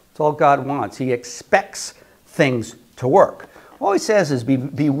 It's all God wants. He expects things to work. All he says is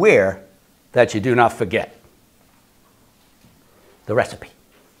beware that you do not forget the recipe.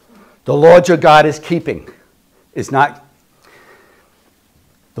 The Lord your God is keeping. The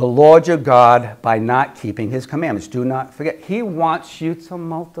Lord your God, by not keeping his commandments. Do not forget. He wants you to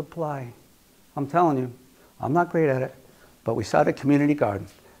multiply. I'm telling you, I'm not great at it, but we started a community garden.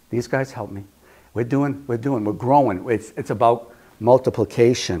 These guys helped me. We're growing. It's about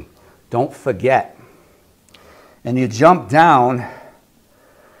multiplication. Don't forget. And you jump down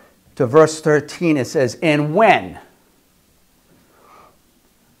to verse 13. It says, and when?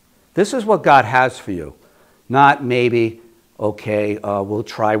 This is what God has for you. Not maybe, okay, we'll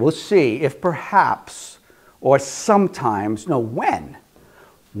try, we'll see, if perhaps, or sometimes. No, when?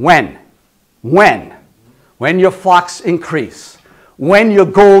 When? When your flocks increase. When your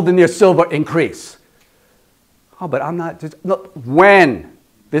gold and your silver increase. Oh, but I'm not, look, when?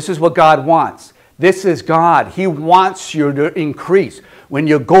 This is what God wants. This is God. He wants you to increase. When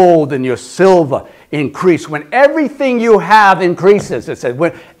your gold and your silver increase. When everything you have increases. It says,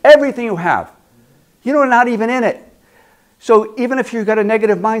 when everything you have. You're not even in it. So even if you've got a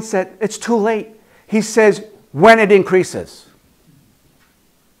negative mindset, it's too late. He says, when it increases.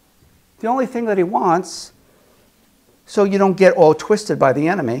 The only thing that he wants, so you don't get all twisted by the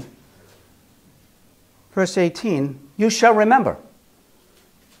enemy. Verse 18, you shall remember.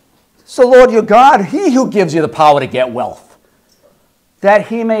 So Lord your God, he who gives you the power to get wealth, that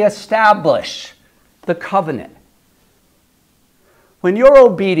he may establish the covenant. When you're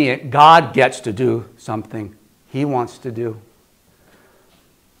obedient, God gets to do something he wants to do.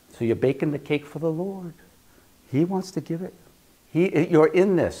 So you're baking the cake for the Lord. He wants to give it. You're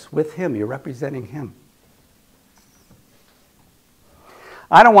in this with him. You're representing him.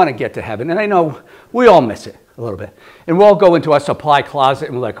 I don't want to get to heaven, and I know we all miss it a little bit. And we'll all go into our supply closet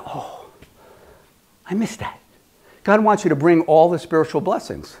and we're like, oh, I missed that. God wants you to bring all the spiritual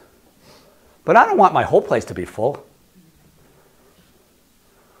blessings. But I don't want my whole place to be full.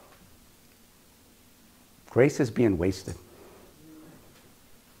 Grace is being wasted.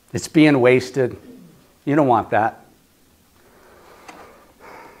 It's being wasted. You don't want that.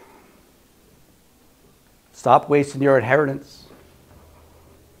 Stop wasting your inheritance.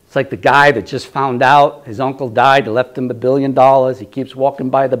 It's like the guy that just found out his uncle died, left him $1 billion. He keeps walking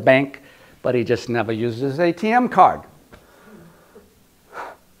by the bank, but he just never uses his ATM card.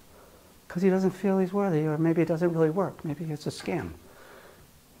 Because he doesn't feel he's worthy, or maybe it doesn't really work. Maybe it's a scam.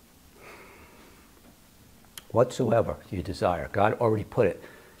 Whatsoever you desire. God already put it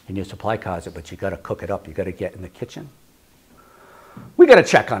in your supply closet, but you got to cook it up. You got to get in the kitchen. We got to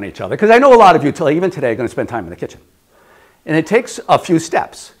check on each other, because I know a lot of you, even today, are going to spend time in the kitchen. And it takes a few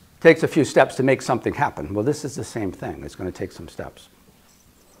steps. It takes a few steps to make something happen. Well, this is the same thing. It's going to take some steps.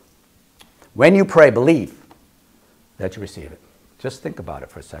 When you pray, believe that you receive it. Just think about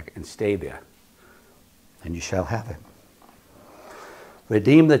it for a second and stay there. And you shall have it.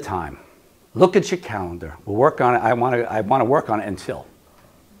 Redeem the time. Look at your calendar. We'll work on it. I want to work on it until.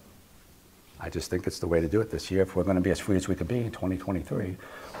 I just think it's the way to do it this year. If we're going to be as free as we can be in 2023,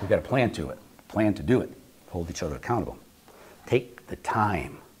 we've got to plan to it. Plan to do it. Hold each other accountable. Take the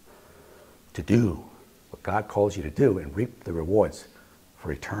time to do what God calls you to do and reap the rewards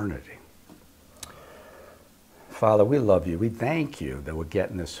for eternity. Father, we love you. We thank you that we're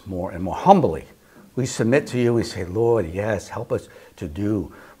getting this more and more humbly. We submit to you. We say, Lord, yes, help us to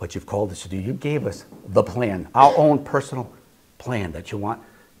do what you've called us to do. You gave us the plan, our own personal plan that you want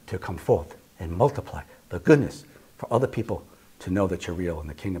to come forth and multiply the goodness for other people to know that you're real and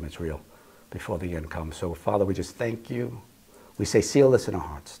the kingdom is real before the end comes. So, Father, we just thank you. We say, seal this in our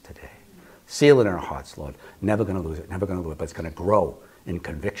hearts today. Seal it in our hearts, Lord. Never going to lose it, never going to lose it, but it's going to grow in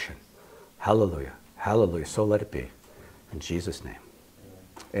conviction. Hallelujah. Hallelujah. So let it be. In Jesus' name.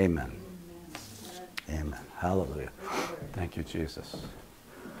 Amen. Amen. Hallelujah. Thank you, Jesus.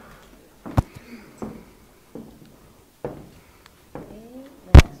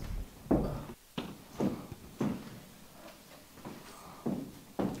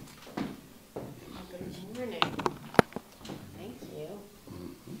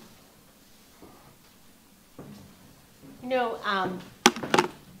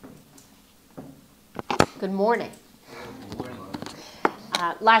 Good morning.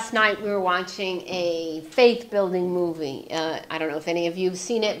 Last night we were watching a faith-building movie. I don't know if any of you have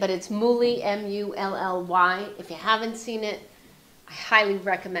seen it, but it's Mully, M-U-L-L-Y. If you haven't seen it, I highly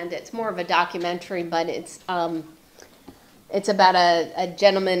recommend it. It's more of a documentary, but it's about a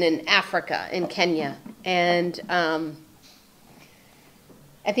gentleman in Africa, in Kenya. And at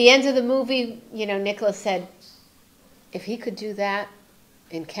the end of the movie, you know, Nicholas said, if he could do that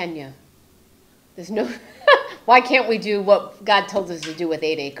in Kenya, there's no... Why can't we do what God told us to do with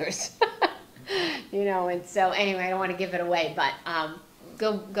 8 acres? You know, and so anyway, I don't want to give it away, but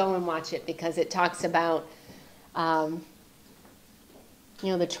go and watch it because it talks about, you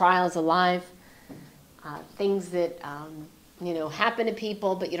know, the trials of life, things that, you know, happen to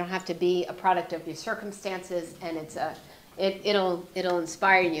people, but you don't have to be a product of your circumstances, and it'll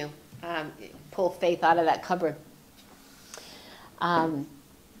inspire you, pull faith out of that cupboard.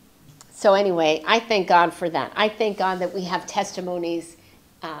 So anyway, I thank God for that. I thank God that we have testimonies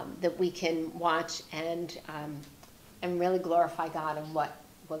that we can watch and really glorify God and what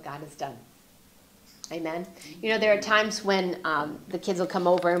God has done. Amen. You know, there are times when the kids will come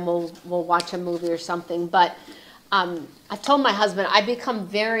over and we'll watch a movie or something. But I've told my husband I've become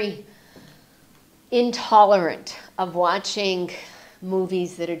very intolerant of watching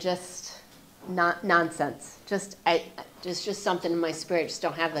movies that are just not nonsense. Just something in my spirit. Just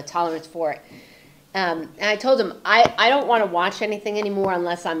don't have the tolerance for it. And I told him, I don't want to watch anything anymore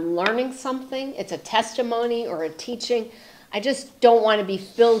unless I'm learning something. It's a testimony or a teaching. I just don't want to be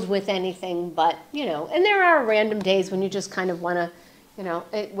filled with anything but, you know, and there are random days when you just kind of want to, you know,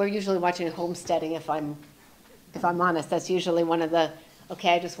 we're usually watching Homesteading if I'm honest. That's usually one of the,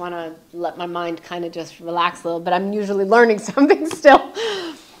 okay, I just want to let my mind kind of just relax a little, but I'm usually learning something still.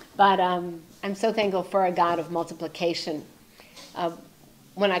 But I'm so thankful for a God of multiplication.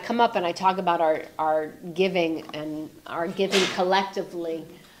 When I come up and I talk about our giving and our giving collectively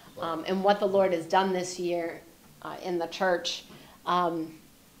and what the Lord has done this year in the church, it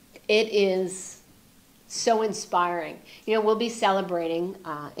is so inspiring. You know, we'll be celebrating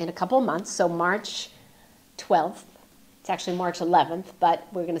in a couple of months, so March 12th. It's actually March 11th, but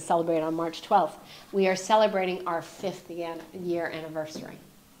we're going to celebrate on March 12th. We are celebrating our 5th year anniversary.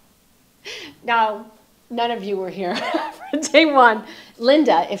 Now, none of you were here for day one.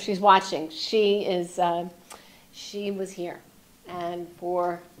 Linda, if she's watching, she was here. And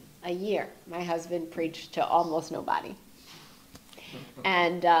for a year, my husband preached to almost nobody.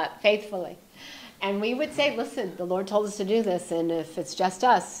 And faithfully. And we would say, listen, the Lord told us to do this, and if it's just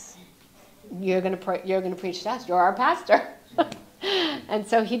us, you're going to preach to us. You're our pastor. And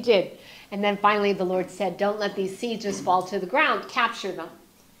so he did. And then finally the Lord said, don't let these seeds just fall to the ground. Capture them.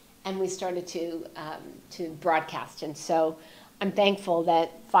 And we started to broadcast. And so I'm thankful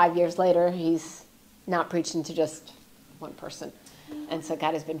that 5 years later, he's not preaching to just one person. And so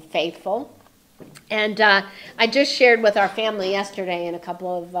God has been faithful. And I just shared with our family yesterday and a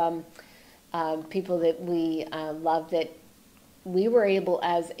couple of people that we love that we were able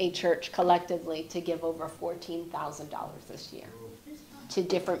as a church collectively to give over $14,000 this year to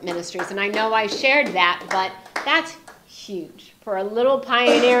different ministries. And I know I shared that, but that's huge. For a little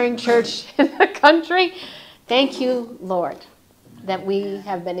pioneering church in the country, thank you, Lord, that we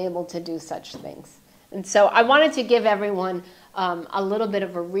have been able to do such things. And so I wanted to give everyone a little bit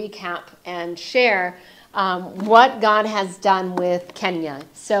of a recap and share what God has done with Kenya.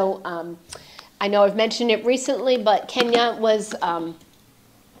 So I know I've mentioned it recently, but Kenya was,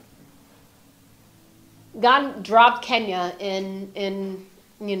 God dropped Kenya in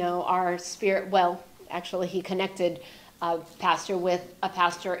you know, our spirit. Well, actually he connected pastor with a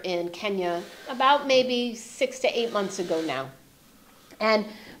pastor in Kenya about maybe 6 to 8 months ago now.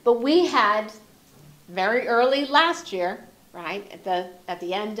 But we had very early last year, right, at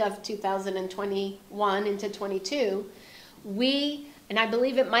the end of 2021 into 22, and I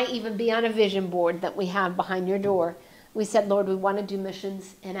believe it might even be on a vision board that we have behind your door, we said, Lord, we want to do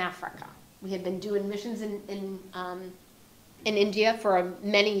missions in Africa. We had been doing missions in India for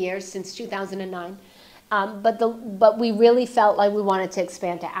many years, since 2009. But we really felt like we wanted to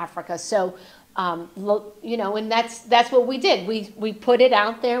expand to Africa. So, you know, and that's what we did. We put it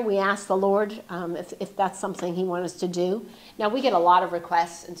out there. We asked the Lord if that's something he wanted us to do. Now, we get a lot of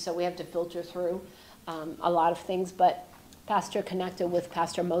requests, and so we have to filter through a lot of things. But Pastor connected with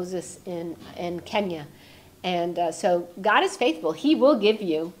Pastor Moses in Kenya. And so God is faithful. He will give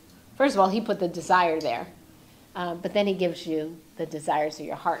you, first of all, he put the desire there. But then he gives you the desires of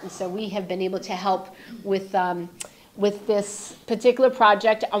your heart. And so we have been able to help with this particular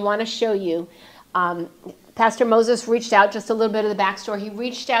project. I want to show you. Pastor Moses reached out, just a little bit of the backstory. He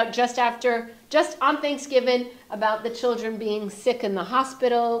reached out just after just on Thanksgiving about the children being sick in the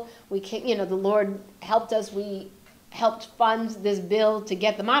hospital. We can, the Lord helped us. We helped fund this bill to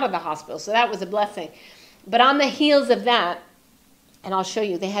get them out of the hospital. So that was a blessing. But on the heels of that, and I'll show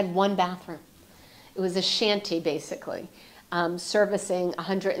you, they had one bathroom. It was a shanty, basically, servicing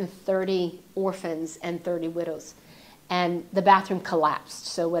 130 orphans and 30 widows. And the bathroom collapsed.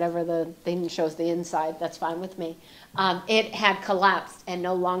 So whatever the thing shows the inside, that's fine with me. It had collapsed, and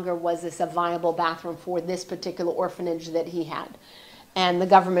no longer was this a viable bathroom for this particular orphanage that he had. And the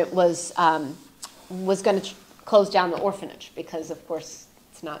government was going to close down the orphanage because, of course,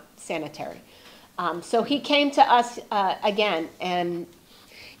 it's not sanitary. So he came to us again, and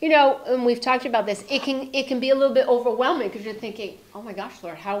and we've talked about this. It can be a little bit overwhelming because you're thinking, oh my gosh,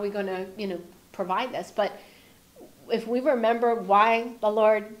 Lord, how are we going to provide this? But if we remember why the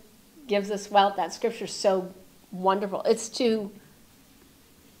Lord gives us wealth, that scripture is so wonderful. It's to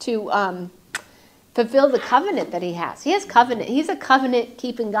fulfill the covenant that he has. He has covenant. He's a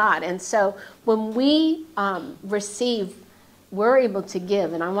covenant-keeping God. And so when we receive, we're able to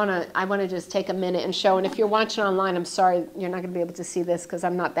give. And I want to just take a minute and show. And if you're watching online, I'm sorry, you're not going to be able to see this because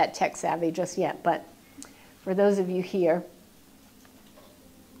I'm not that tech savvy just yet. But for those of you here,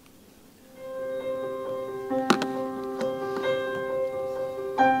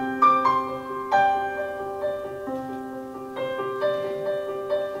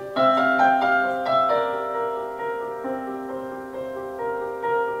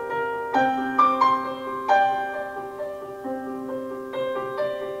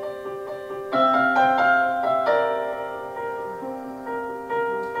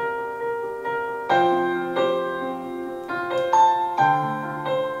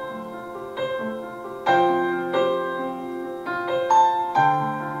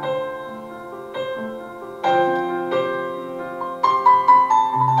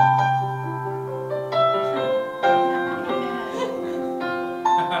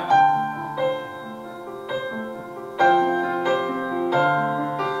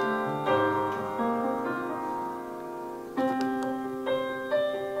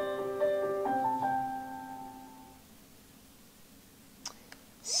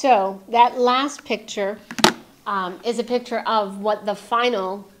 so that last picture is a picture of what the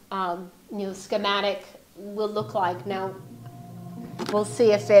final schematic will look like. Now, we'll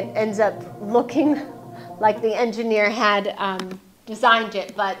see if it ends up looking like the engineer had designed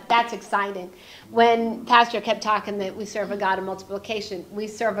it, but that's exciting. When Pastor kept talking that we serve a God of multiplication, we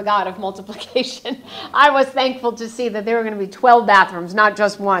serve a God of multiplication. I was thankful to see that there were going to be 12 bathrooms, not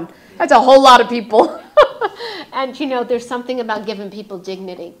just one. That's a whole lot of people. And, there's something about giving people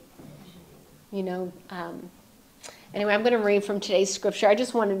dignity. Anyway, I'm going to read from today's scripture. I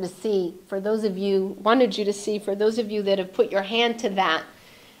just wanted you to see, for those of you that have put your hand to that,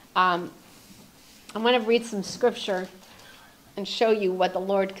 I'm going to read some scripture and show you what the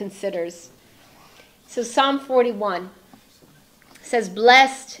Lord considers. So Psalm 41 says,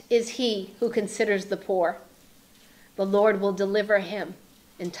 "Blessed is he who considers the poor. The Lord will deliver him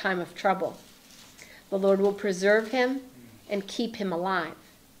in time of trouble. The Lord will preserve him and keep him alive.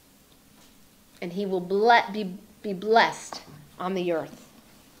 And he will be blessed on the earth."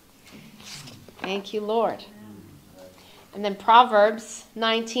 Thank you, Lord. And then Proverbs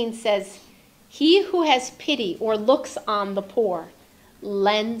 19 says, "He who has pity or looks on the poor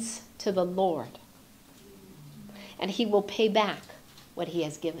lends to the Lord, and he will pay back what he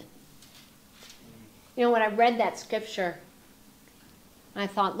has given." When I read that scripture, I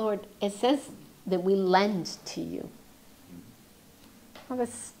thought, Lord, it says that we lend to you. Well,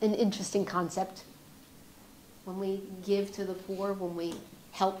 that's an interesting concept. When we give to the poor, when we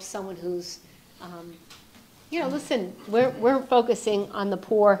help someone who's, listen, we're focusing on the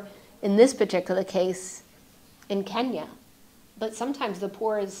poor in this particular case in Kenya, but sometimes the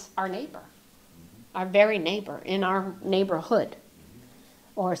poor is our neighbor, our very neighbor in our neighborhood,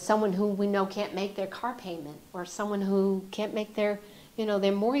 or someone who we know can't make their car payment, or someone who can't make their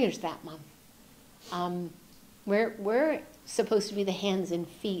mortgage that month. We're supposed to be the hands and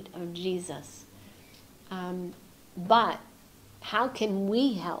feet of Jesus. But how can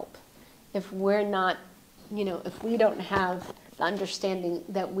we help if we're not, if we don't have the understanding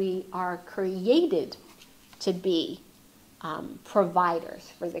that we are created to be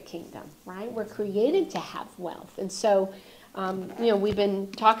providers for the kingdom, right? We're created to have wealth. And so, we've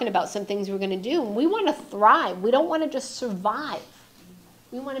been talking about some things we're going to do. We want to thrive. We don't want to just survive.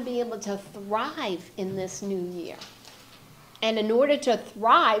 We want to be able to thrive in this new year. And in order to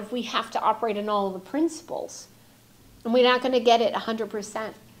thrive, we have to operate in all the principles. And we're not going to get it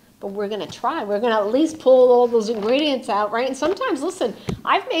 100%. but we're going to try. We're going to at least pull all those ingredients out, right? And sometimes, listen,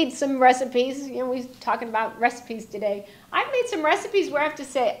 I've made some recipes, we're talking about recipes today. I've made some recipes where I have to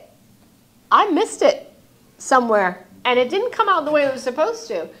say, I missed it somewhere, and it didn't come out the way it was supposed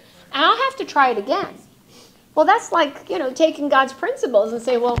to, and I'll have to try it again. Well, that's like, taking God's principles and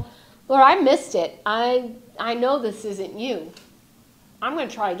say, well, Lord, I missed it. I know this isn't you. I'm going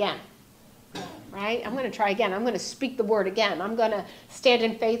to try again. Right? I'm going to try again. I'm going to speak the word again. I'm going to stand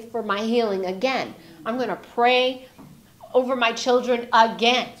in faith for my healing again. I'm going to pray over my children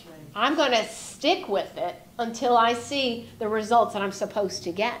again. I'm going to stick with it until I see the results that I'm supposed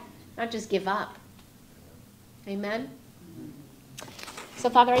to get, not just give up. Amen? So,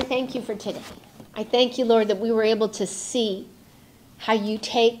 Father, I thank you for today. I thank you, Lord, that we were able to see how you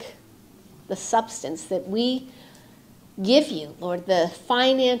take the substance that we give you, Lord, the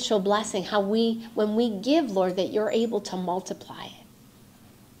financial blessing, how when we give, Lord, that you're able to multiply it.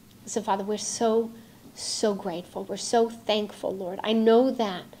 So, Father, we're so grateful. We're so thankful, Lord. I know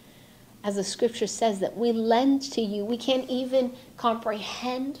that, as the scripture says, that we lend to you. We can't even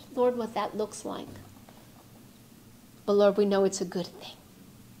comprehend, Lord, what that looks like. But, Lord, we know it's a good thing.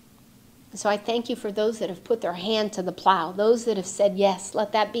 So I thank you for those that have put their hand to the plow, those that have said, yes,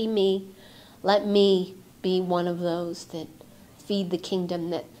 let that be me. Let me be one of those that feed the kingdom,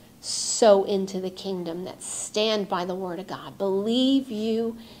 that sow into the kingdom, that stand by the word of God. Believe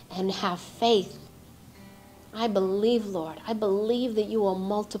you and have faith. I believe, Lord. I believe that you will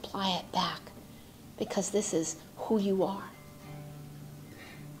multiply it back because this is who you are.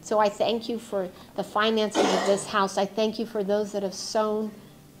 So I thank you for the finances of this house. I thank you for those that have sown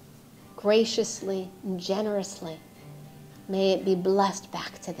graciously and generously. May it be blessed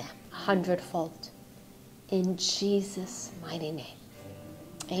back to them 100-fold. In Jesus' mighty name.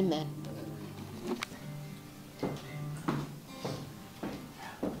 Amen.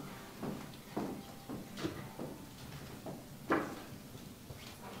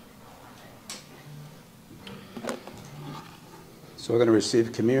 So we're going to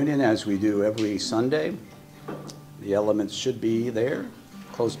receive communion as we do every Sunday. The elements should be there,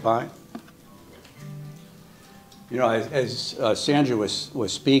 close by. As Sandra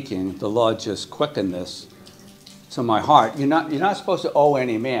was speaking, the Lord just quickened this to my heart. You're not supposed to owe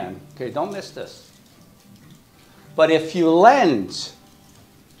any man. Okay, don't miss this. But if you lend,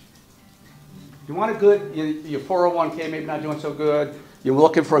 you want your 401k maybe not doing so good, you're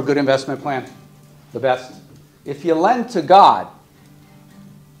looking for a good investment plan, the best. If you lend to God,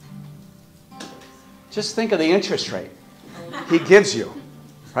 just think of the interest rate he gives you,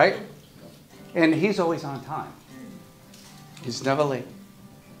 right? And he's always on time. He's never late.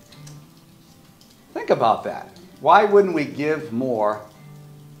 Think about that. Why wouldn't we give more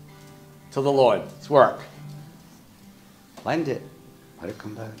to the Lord's work? Lend it. Let it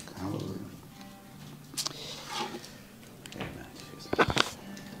come back. Hallelujah. Amen. Jesus.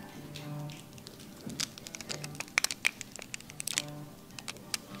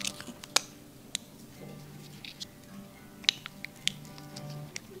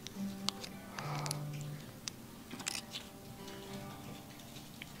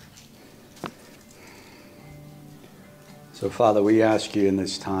 So, Father, we ask you in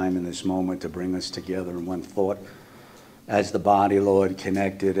this time, in this moment, to bring us together in one thought as the body, Lord,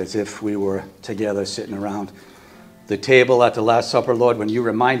 connected, as if we were together sitting around the table at the Last Supper, Lord, when you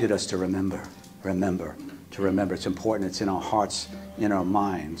reminded us to remember. It's important. It's in our hearts, in our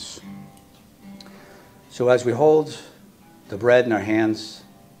minds. So as we hold the bread in our hands,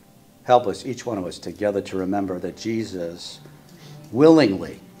 help us, each one of us, together to remember that Jesus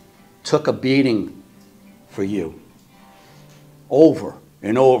willingly took a beating for you. Over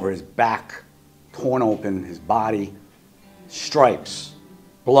and over, his back torn open, his body, stripes,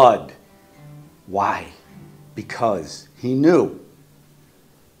 blood. Why? Because he knew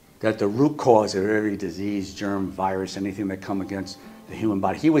that the root cause of every disease, germ, virus, anything that come against the human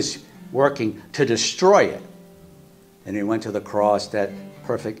body, he was working to destroy it. And he went to the cross, that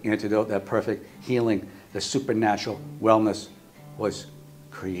perfect antidote, that perfect healing, the supernatural wellness was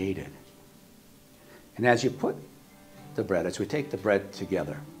created. And as you put the bread, as we take the bread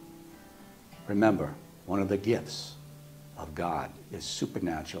together, remember, one of the gifts of God is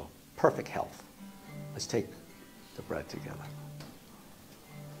supernatural, perfect health. Let's take the bread together.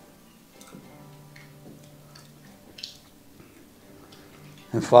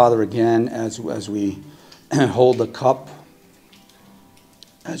 And Father, again, as we hold the cup,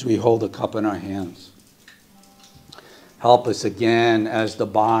 in our hands, help us again as the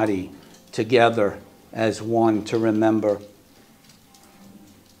body together as one to remember.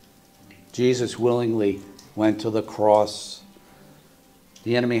 Jesus willingly went to the cross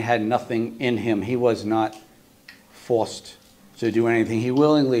The enemy had nothing in him. He was not forced to do anything. He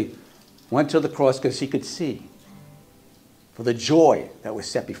willingly went to the cross because he could see. For the joy that was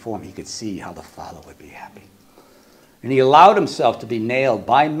set before him, he could see how the Father would be happy. And he allowed himself to be nailed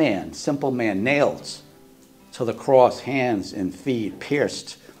by man, simple man, nails to the cross, hands and feet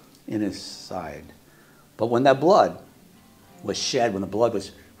pierced in his side. But when that blood was shed, when the blood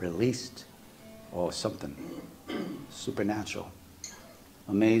was released, oh, something supernatural,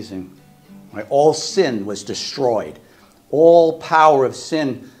 amazing. Right? All sin was destroyed. All power of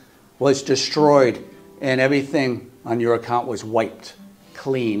sin was destroyed, and everything on your account was wiped,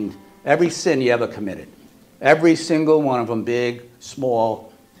 cleaned. Every sin you ever committed. Every single one of them, big,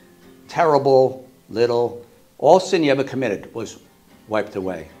 small, terrible, little, all sin you ever committed was wiped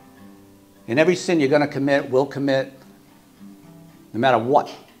away. And every sin you're going to commit, will commit, no matter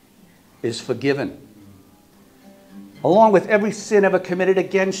what, is forgiven. Along with every sin ever committed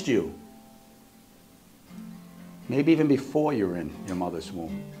against you. Maybe even before you were in your mother's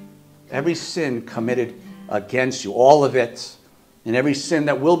womb. Every sin committed against you, all of it, and every sin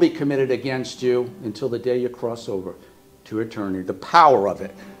that will be committed against you until the day you cross over to eternity. The power of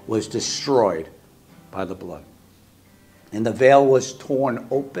it was destroyed by the blood. And the veil was torn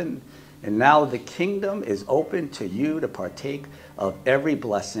open, and now the kingdom is open to you to partake of every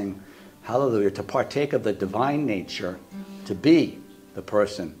blessing. Hallelujah. To partake of the divine nature, to be the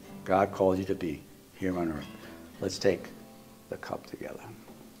person God called you to be here on earth. Let's take the cup together.